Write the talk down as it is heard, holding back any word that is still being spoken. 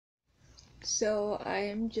So I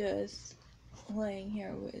am just laying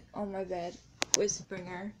here on my bed with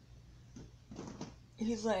Springer.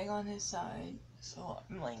 He's laying on his side, so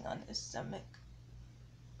I'm laying on his stomach.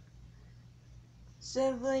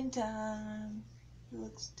 Sibling time. He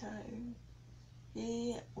looks tired.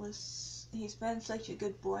 He's been such a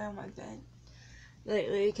good boy on my bed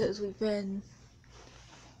lately because we've been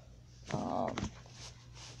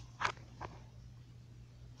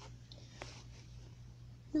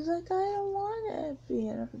he's like, I don't want to be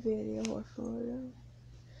in a video or photo.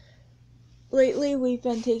 Lately we've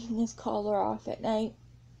been taking his collar off at night,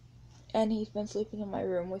 and he's been sleeping in my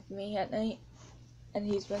room with me at night, and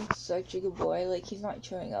he's been such a good boy. Like, he's not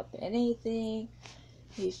chewing up anything.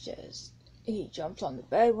 He jumps on the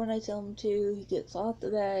bed when I tell him to. He gets off the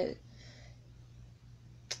bed.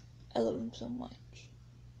 I love him so much.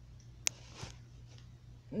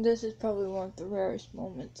 This is probably one of the rarest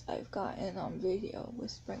moments I've gotten on video with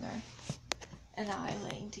Springer and I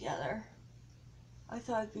laying together. I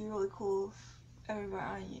thought it'd be really cool if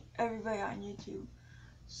everybody on YouTube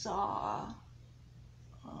saw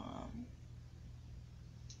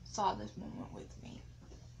this moment with me.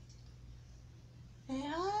 Hey,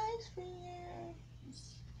 hi, Springer.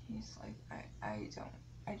 He's like, I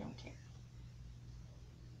don't care.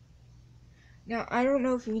 Now, I don't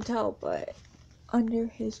know if you can tell, but under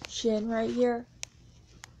his chin right here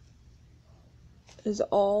is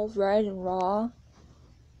all red and raw.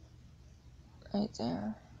 Right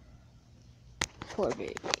there. Poor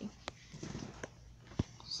baby.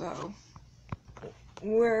 So,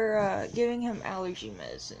 we're giving him allergy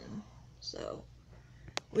medicine. So,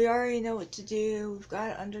 we already know what to do. We've got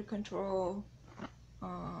it under control.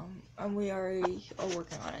 And we already are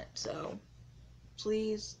working on it. So,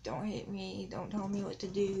 please don't hate me. Don't tell me what to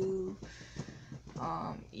do.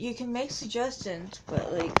 You can make suggestions,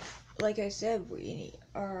 but like I said, we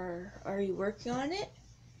are already working on it.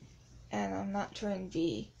 And I'm not trying to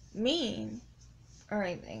be mean or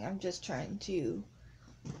anything. I'm just trying to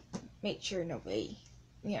make sure nobody,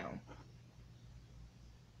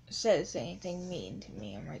 says anything mean to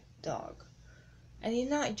me or my dog. And he's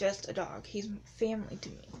not just a dog, he's family to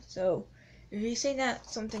me. So if you say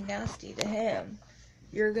something nasty to him,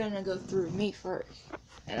 you're gonna go through me first,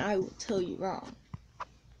 and I will tell you wrong.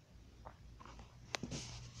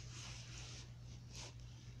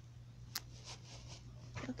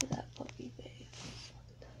 Look at that puppy face.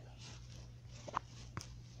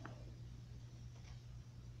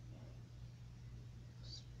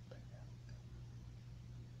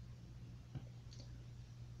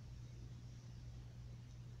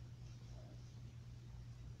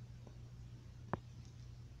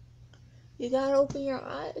 You gotta open your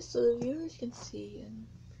eyes so the viewers can see, and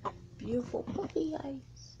beautiful puppy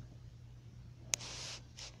eyes.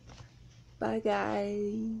 Bye,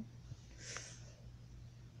 guys.